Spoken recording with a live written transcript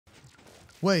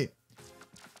Wait.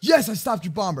 Yes, I stopped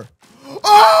your bomber.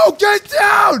 Oh, get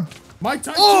down! My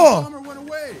Type 2 bomber went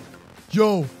away.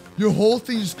 Yo, your whole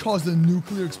thing just caused a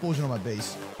nuclear explosion on my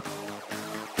base.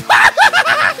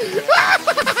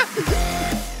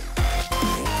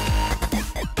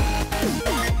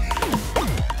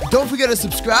 Don't forget to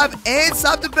subscribe and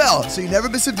slap the bell so you never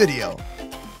miss a video.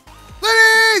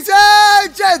 Ladies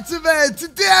and gentlemen,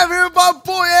 today I'm here with my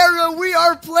boy Ariel. We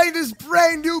are playing this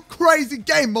brand new crazy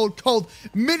game mode called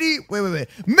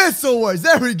Missile Wars.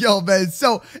 There we go, man.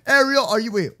 So, Ariel, what are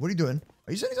you doing?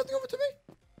 Are you sending something over to me?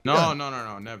 No,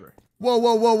 never.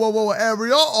 Whoa,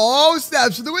 Ariel. Oh,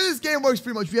 snap. So the way this game works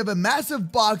pretty much, we have a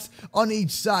massive box on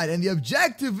each side. And the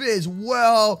objective is,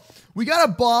 well, we got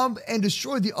to bomb and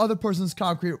destroy the other person's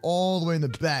concrete all the way in the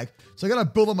back. So I got to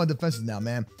build up my defenses now,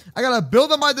 man. I got to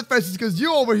build up my defenses because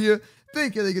you over here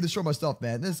thinking they can destroy my stuff,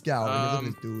 man. This guy over here, look at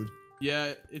this dude.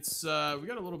 Yeah, it's, we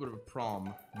got a little bit of a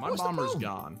problem. My bomber's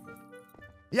gone.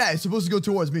 Yeah, it's supposed to go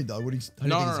towards me, though. How do you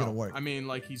think it's going to work? I mean,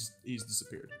 like, he's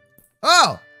disappeared.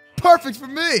 Oh, perfect for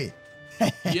me.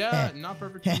 Yeah, not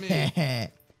perfect for me.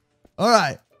 All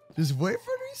right, just wait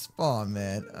for it to respawn,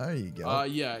 man. There you go.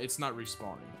 Yeah, it's not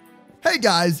respawning. Hey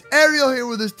guys, Ariel here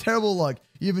with this terrible luck.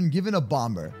 You've been given a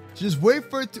bomber. So just wait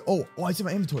for it to. Oh, I see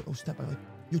my inventory. Oh, snap!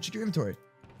 Yo, check your inventory.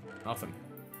 Nothing.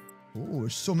 Oh,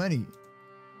 there's so many.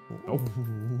 Nope.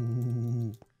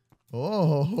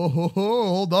 Oh,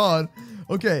 hold on.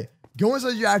 Okay, go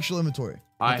inside your actual inventory.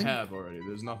 I have already.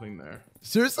 There's nothing there.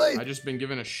 Seriously? I just been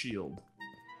given a shield.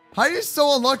 How are you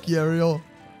so unlucky, Ariel?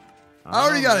 I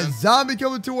already got a zombie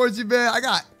coming towards you, man. I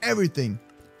got everything.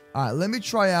 All right, let me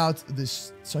try out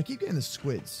this. So I keep getting the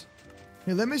squids.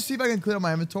 Hey, let me see if I can clear up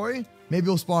my inventory. Maybe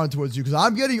it'll spawn towards you because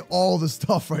I'm getting all the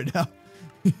stuff right now.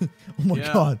 Oh my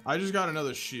god. I just got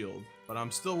another shield, but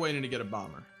I'm still waiting to get a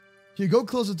bomber. Here, go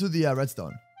closer to the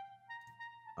redstone.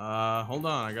 Hold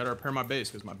on. I gotta repair my base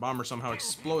because my bomber somehow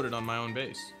exploded on my own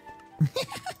base.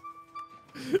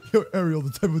 Yo, Ariel,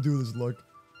 the type of dude is luck.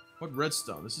 What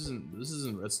redstone? This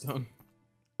isn't redstone.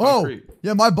 Oh, Concrete.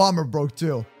 Yeah, my bomber broke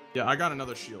too. Yeah, I got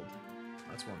another shield.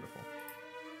 That's wonderful.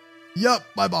 Yep,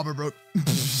 my bomber broke.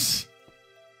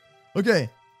 Okay,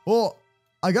 well,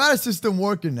 I got a system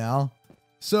working now.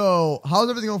 So, how's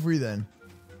everything going for you then?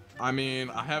 I mean,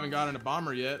 I haven't gotten a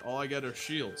bomber yet. All I get are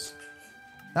shields.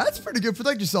 That's pretty good.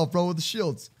 Protect yourself, bro, with the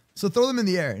shields. So throw them in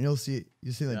the air, and you'll see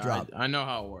them drop. I know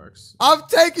how it works. I'm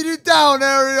taking you down,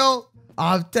 Ariel.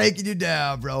 I'm taking you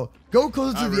down, bro. Go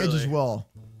closer to the edge as well.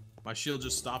 My shield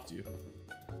just stopped you.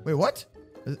 Wait, what?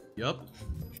 Yep.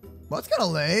 Well, that's kind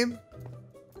of lame.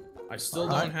 I still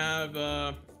don't have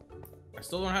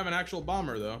an actual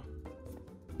bomber though.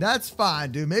 That's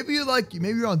fine, dude. Maybe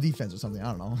you're on defense or something.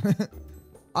 I don't know.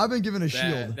 I've been given a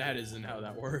shield. That isn't how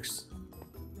that works.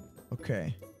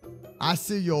 Okay. I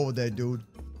see you over there, dude.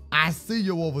 I see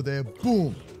you over there.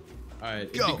 Boom. All right.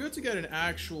 It'd be good to get an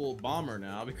actual bomber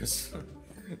now because,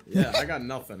 yeah, I got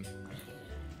nothing.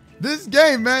 This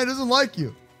game, man, doesn't like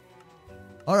you.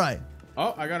 All right.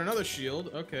 Oh, I got another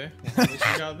shield. Okay. Well, at least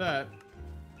I got that.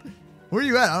 Where are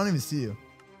you at? I don't even see you.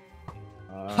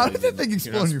 How did that thing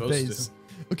explode in your face?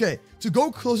 Okay, so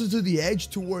go closer to the edge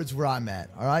towards where I'm at,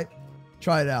 all right?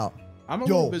 Try it out. I'm a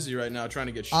little busy right now trying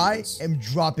to get shields. I am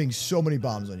dropping so many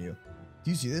bombs on you.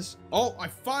 Do you see this? Oh, I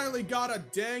finally got a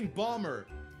dang bomber.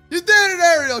 You did it,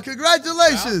 Ariel.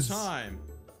 Congratulations. About time.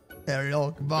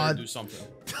 Ariel, come on. Do something.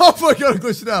 Oh my god, I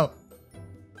glitched it out.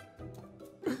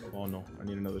 Oh no, I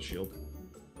need another shield.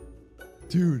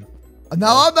 Dude.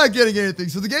 Now I'm not getting anything,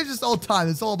 so the game's just all time.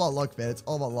 It's all about luck, man. It's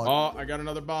all about luck. Oh, I got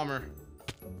another bomber.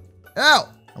 Ow!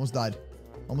 Almost died.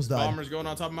 Almost died. Bomber's going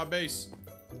on top of my base.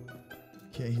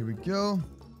 Okay, here we go.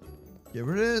 Get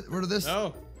rid of this.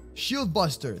 No. Shield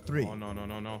Buster 3. Oh,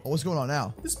 no. Oh, what's going on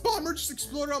now? This bomber just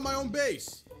exploded on my own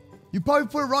base. You probably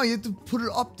put it wrong. You have to put it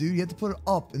up, dude. You have to put it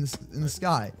up in the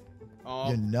sky.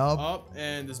 You nub. Up,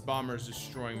 and this bomber is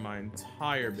destroying my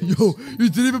entire base. Yo, you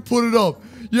didn't even put it up.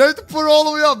 You have to put it all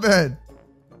the way up, man.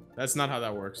 That's not how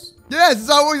that works. Yes, that's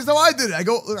how I did it.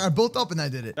 I built up and I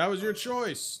did it. That was your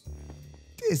choice.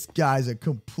 This guy's a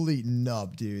complete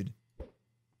nub, dude.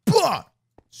 Bah!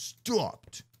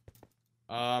 Stopped.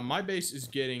 My base is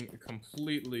getting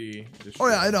completely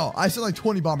destroyed. Oh, yeah, I know. I sent like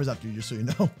 20 bombers after you, just so you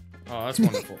know. Oh, that's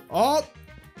wonderful. Oh,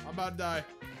 I'm about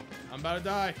to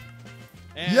die.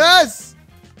 And yes!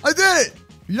 I did it!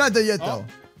 You're not dead yet, though.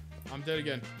 I'm dead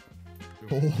again.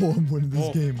 Oh, I'm winning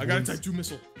this game. I got a Type 2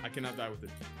 missile. I cannot die with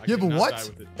it. Yeah, but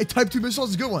what? A Type 2 missile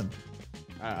is a good one.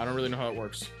 I don't really know how it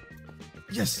works.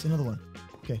 Yes, another one.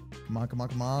 Okay, come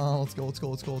on. Let's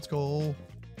go.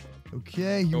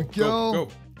 Okay, here we go. Go.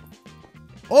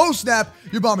 Oh, snap.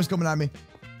 Your bomber's coming at me.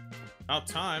 About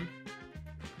time.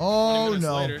 Oh,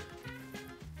 no.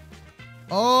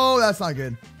 Oh, that's not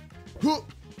good.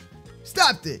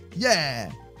 Stopped it.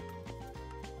 Yeah.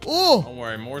 Oh. Don't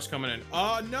worry, more's coming in.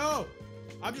 Oh, no.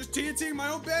 I'm just TNTing my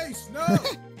own base. No.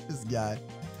 This guy.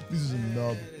 This is a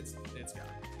nub. It's got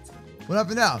it. What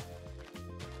happened now?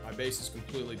 My base is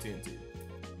completely TNT.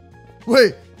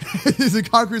 Wait. Is the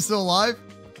concrete still alive?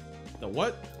 The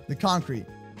what? The concrete.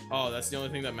 Oh, that's the only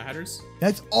thing that matters?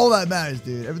 That's all that matters,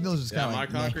 dude. Everything else is just kind of my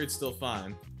like, concrete's still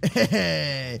fine.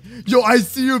 Hey. Yo, I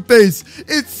see your base.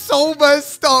 It's so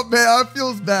messed up, man. I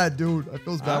feels bad, dude. I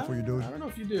feels bad for you, dude. I don't know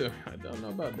if you do. I don't know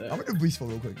about that. I'm gonna do peaceful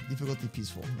real quick. Difficulty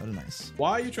peaceful. That is nice.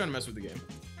 Why are you trying to mess with the game?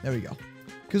 There we go.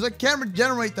 Because I can't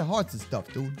regenerate the hearts and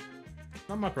stuff, dude.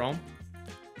 Not my problem.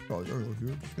 Oh, it's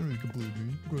gonna be completely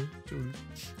okay. So it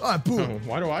is. All right, boom.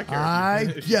 Why do I care? I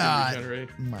if you got regenerate?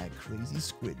 my crazy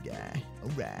squid guy. All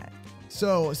right.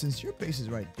 So since your base is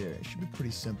right there, it should be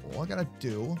pretty simple. All I gotta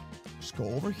do is go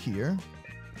over here.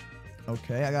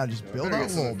 Okay, I gotta just build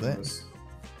out a little bit.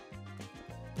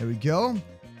 There we go.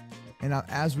 And now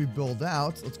as we build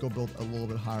out, let's go build a little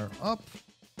bit higher up.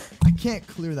 I can't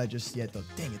clear that just yet though.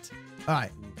 Dang it. All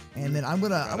right. And then I'm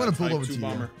gonna build over to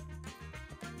you.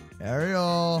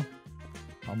 Ariel.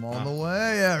 I'm on the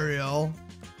way, Ariel.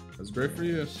 That's great for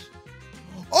you.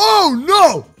 Oh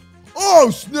no!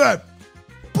 Oh snap!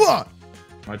 But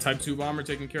my Type 2 bomber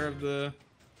taking care of the...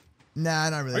 Nah,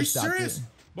 not really. Are you serious?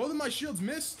 Both of my shields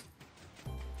missed.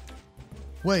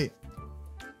 Wait.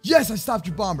 Yes, I stopped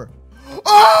your bomber.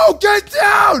 Oh, get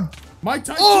down! My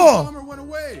Type 2 bomber went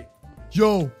away.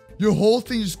 Yo, your whole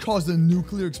thing just caused a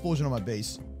nuclear explosion on my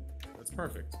base. That's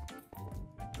perfect.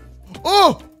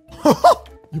 Oh!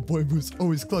 Your boy Moose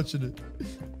always clutching it.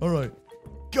 All right,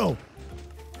 go.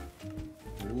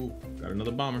 Ooh, got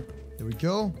another bomber. There we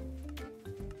go.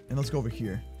 And let's go over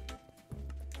here.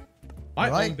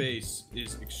 My own base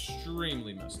is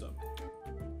extremely messed up.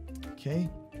 Okay,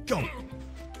 go.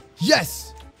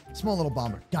 Yes! Small little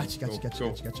bomber. Gotcha.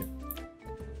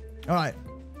 All right.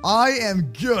 I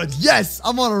am good. Yes!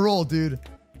 I'm on a roll, dude.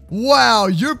 Wow,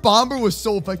 your bomber was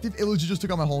so effective. It legit just took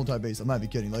out my whole entire base. I'm not even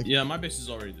kidding. Like, yeah, my base is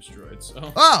already destroyed,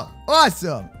 so. Oh,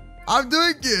 awesome. I'm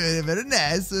doing good. Very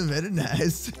nice. Very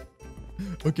nice.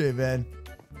 Okay, man.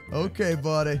 Okay,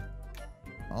 buddy.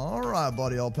 All right,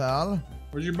 buddy, old pal.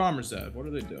 Where's your bombers at? What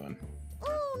are they doing?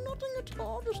 Oh, nothing at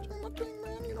all. Just nothing,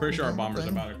 man. You know, pretty sure our bombers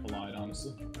are about to collide,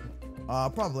 honestly.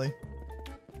 Probably.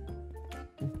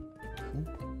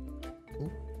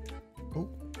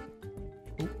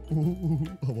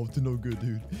 I'm up to no good,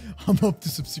 dude. I'm up to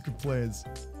some secret plans.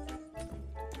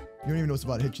 You don't even know what's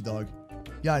about to hit you, dog.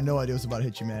 You got no idea what's about to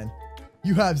hit you, man.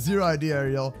 You have zero idea,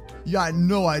 Ariel. You got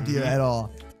no idea at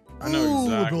all. I know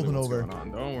exactly we're building what's over. going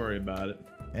on. Don't worry about it.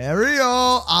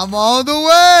 Ariel, I'm on the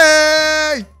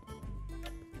way.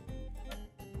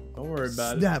 Don't worry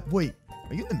about it. Snap. Wait,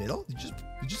 are you in the middle? Did you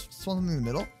just spawn something in the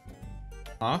middle?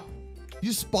 Huh? You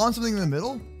just spawn something in the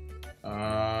middle?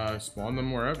 Spawn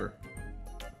them wherever.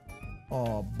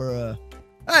 Oh, bruh.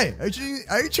 Hey, are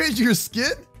you changing your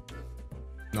skin?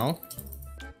 No.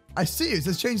 I see you. It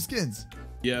says change skins.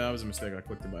 Yeah, that was a mistake. I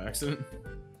clicked it by accident.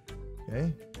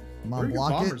 Okay. Come on, Where are your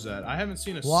block bombers it. at? I haven't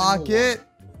seen a Block single it. one.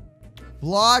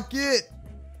 Block it.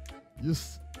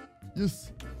 Yes.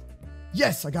 Yes.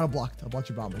 Yes, I got it blocked. I blocked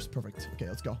your bombers. Perfect. Okay,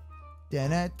 let's go.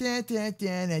 Gonna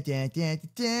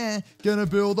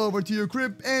build over to your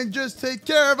crib and just take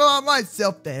care of all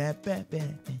myself.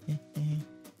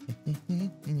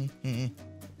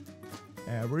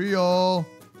 Ariel,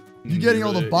 you getting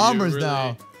all the bombers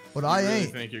now, but I ain't.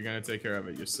 I think you're gonna take care of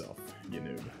it yourself, you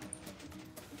noob.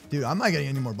 Dude, I'm not getting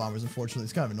any more bombers, unfortunately.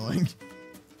 It's kind of annoying.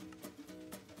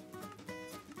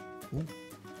 Ooh.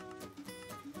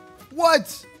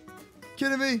 What?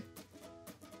 Kidding me?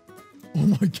 Oh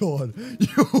my god.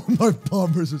 Yo, my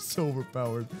bombers are so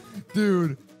overpowered.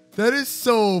 Dude, that is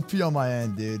so OP on my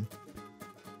end, dude.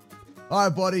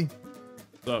 Alright, buddy.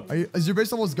 What's up? Is your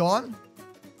base almost gone?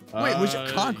 Wait, where's your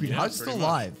concrete? Yeah, How is it still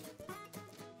alive?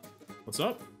 What's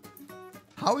up?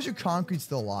 How is your concrete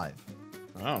still alive?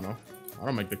 I don't know. I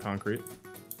don't make the concrete.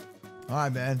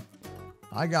 Alright, man.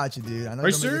 I got you, dude. I know Are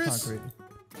you you don't make the serious? concrete.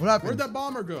 What happened? Where'd that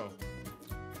bomber go?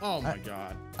 Oh my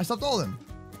god. I stopped all of them.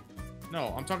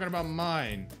 No, I'm talking about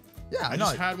mine. Yeah, I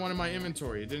just had one in my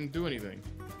inventory. It didn't do anything.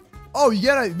 Oh,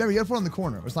 remember, you gotta put it on the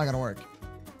corner or it's not gonna work.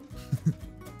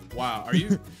 Wow, are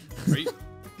you?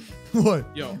 What?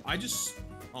 Yo,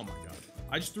 oh my god.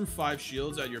 I just threw 5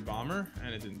 shields at your bomber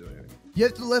and it didn't do anything. You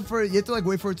have to wait for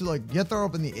it to like, you have to throw it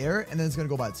up in the air and then it's gonna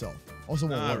go by itself. Also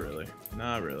won't work. Not really.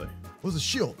 Not really. It was a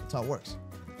shield. That's how it works.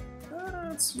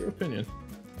 That's your opinion.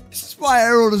 This is why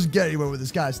Arrow doesn't get anywhere with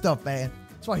this guy's stuff, man.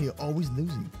 That's why he's always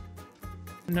losing.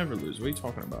 Never lose. What are you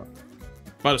talking about?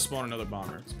 About to spawn another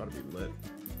bomber. It's about to be lit.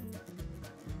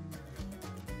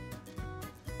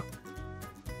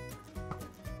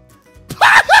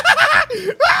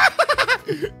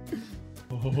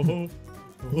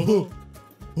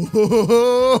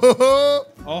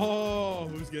 Oh,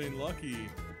 who's getting lucky?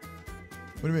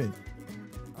 What do you mean?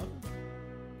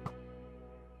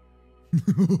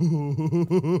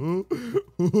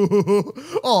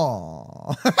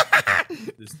 Oh.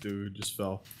 This dude just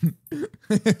fell.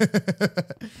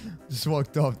 Just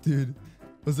walked off, dude.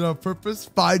 Was it on purpose?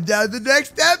 Find out the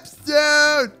next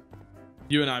episode.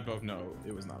 You and I both know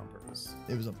it was not on purpose.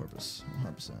 It was on purpose,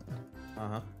 100%.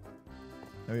 Uh-huh.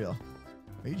 There we go.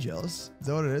 Are you jealous? Is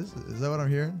that what it is? Is that what I'm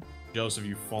hearing? Jealous of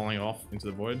you falling off into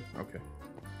the void? Okay.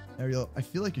 Ariel, I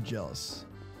feel like you're jealous.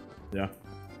 Yeah.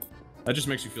 That just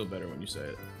makes you feel better when you say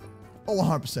it. Oh,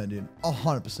 100%, dude.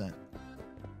 100%.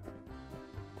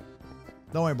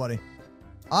 Don't worry, buddy.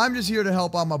 I'm just here to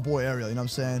help out my boy Ariel, you know what I'm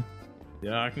saying?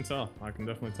 Yeah, I can tell. I can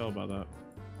definitely tell about that.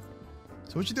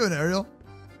 So what you doing, Ariel?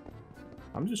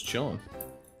 I'm just chilling.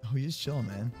 Oh, you're just chilling,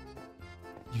 man.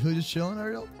 You really just chilling,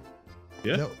 Ariel?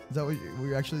 Yeah. Is that what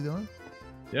you're actually doing?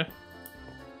 Yeah.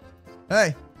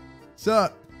 Hey. What's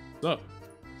up? What's up?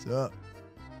 What's up?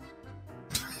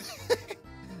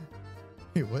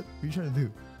 Hey, what? What are you trying to do?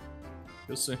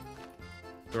 You'll see.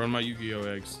 Throw in my Yu-Gi-Oh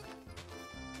eggs.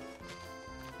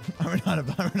 I'm not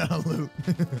a loop.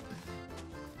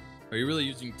 Are you really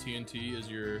using TNT as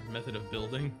your method of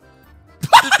building?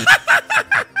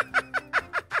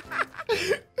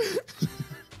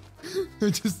 I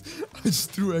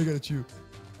just threw egg at you.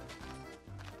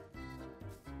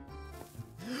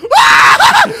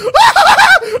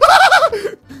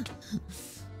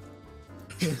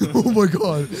 Oh my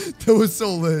god, that was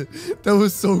so lit. That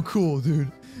was so cool,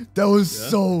 dude. That was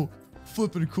so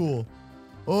flippin' cool.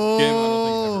 Oh, Game I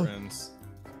don't think ever ends.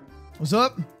 What's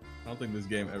up? I don't think this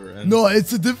game ever ends. No,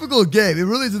 it's a difficult game. It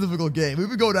really is a difficult game. We've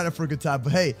been going at it for a good time,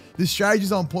 but hey, this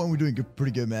strategy's on point. We're doing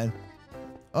pretty good, man.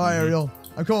 All right, Ariel,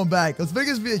 I'm coming back. Let's make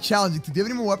this be a challenge. Do you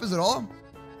have any more weapons at all?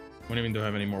 What do you mean do I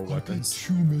have any more weapons? I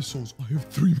got 2 missiles. I have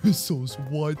 3 missiles.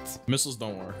 What? Missiles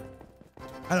don't work.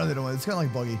 I know they don't. It's kind of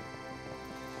like buggy.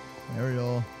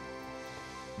 Ariel.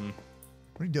 What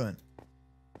are you doing?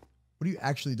 What are you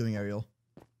actually doing, Ariel?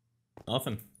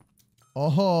 Nothing.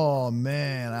 Oh,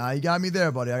 man. You got me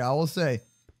there, buddy. I will say.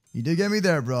 You did get me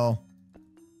there, bro.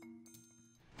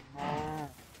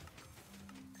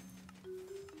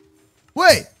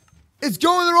 Wait! It's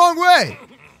going the wrong way!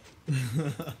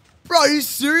 Bro, are you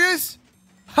serious?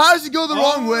 How does it go the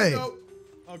wrong way? No.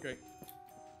 Okay.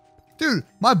 Dude,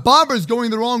 my bomber's going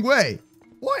the wrong way.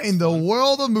 What in the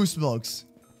world of Moose Milks?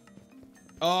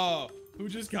 Oh, who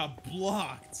just got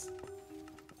blocked?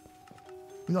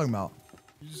 What are you talking about?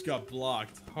 You just got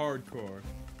blocked. Hardcore.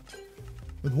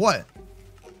 With what?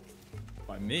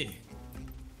 By me.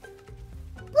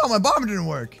 Bro, my bomber didn't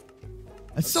work.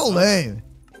 That's so lame.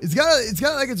 It's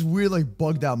got like its weird like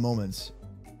bugged out moments.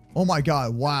 Oh my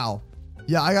god, wow.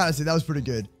 Yeah, I gotta say that was pretty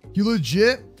good. You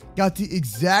legit got the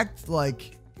exact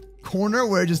like corner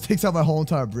where it just takes out my whole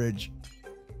entire bridge.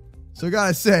 So I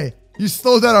gotta say, you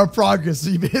slowed down our progress. So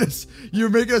you're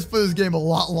making us play this game a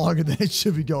lot longer than it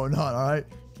should be going on. All right.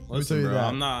 Listen, bro,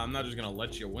 I'm not just gonna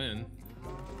let you win.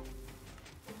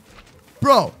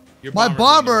 Bro, my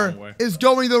bomber is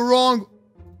going the wrong.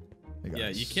 Yeah,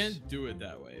 you can't do it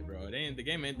that way, bro. The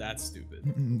game ain't that stupid.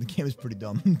 The game is pretty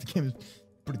dumb. The game is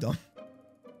pretty dumb.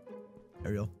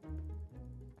 Ariel.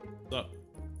 What's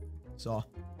up?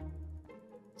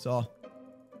 Saw.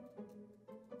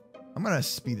 I'm gonna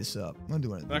speed this up. I'm gonna do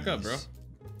one of these. Back up, bro.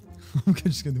 I'm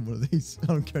just gonna do one of these. I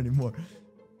don't care anymore.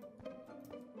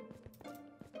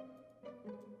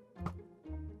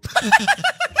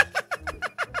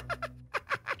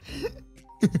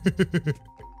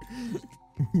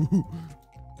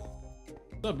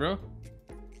 What's up, bro?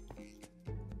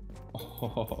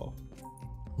 Oh.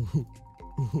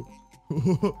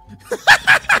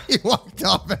 He walked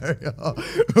off, Ariel.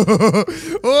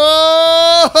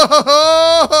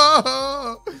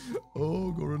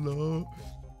 Oh, gorilla.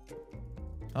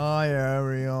 Hi,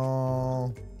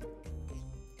 Ariel.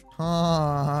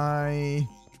 Hi.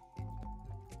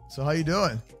 So how you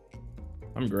doing?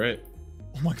 I'm great.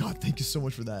 Oh my god, thank you so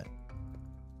much for that.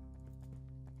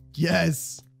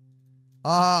 Yes.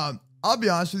 I'll be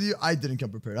honest with you, I didn't come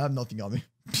prepared. I have nothing on me.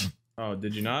 Oh,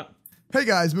 did you not? Hey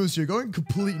guys, Moose here, going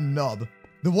complete nub.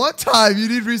 The one time you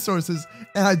need resources,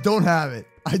 and I don't have it.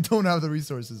 I don't have the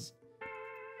resources.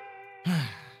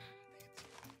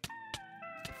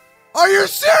 Are you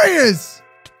serious?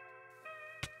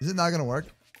 Is it not gonna work?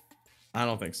 I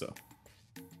don't think so.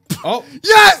 Oh.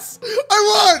 Yes!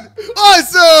 I won!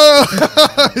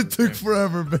 Awesome! It took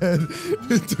forever, man.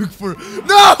 It took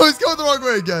No! It's going the wrong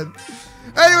way again.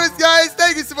 Anyways, guys,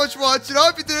 thank you so much for watching. I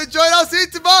hope you did enjoy it. I'll see you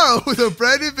tomorrow with a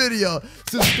brand new video.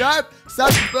 Subscribe,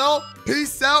 slap the bell.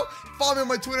 Peace out. Follow me on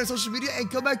my Twitter and social media. And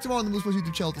come back tomorrow on the MoosePlays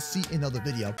YouTube channel to see another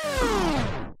video.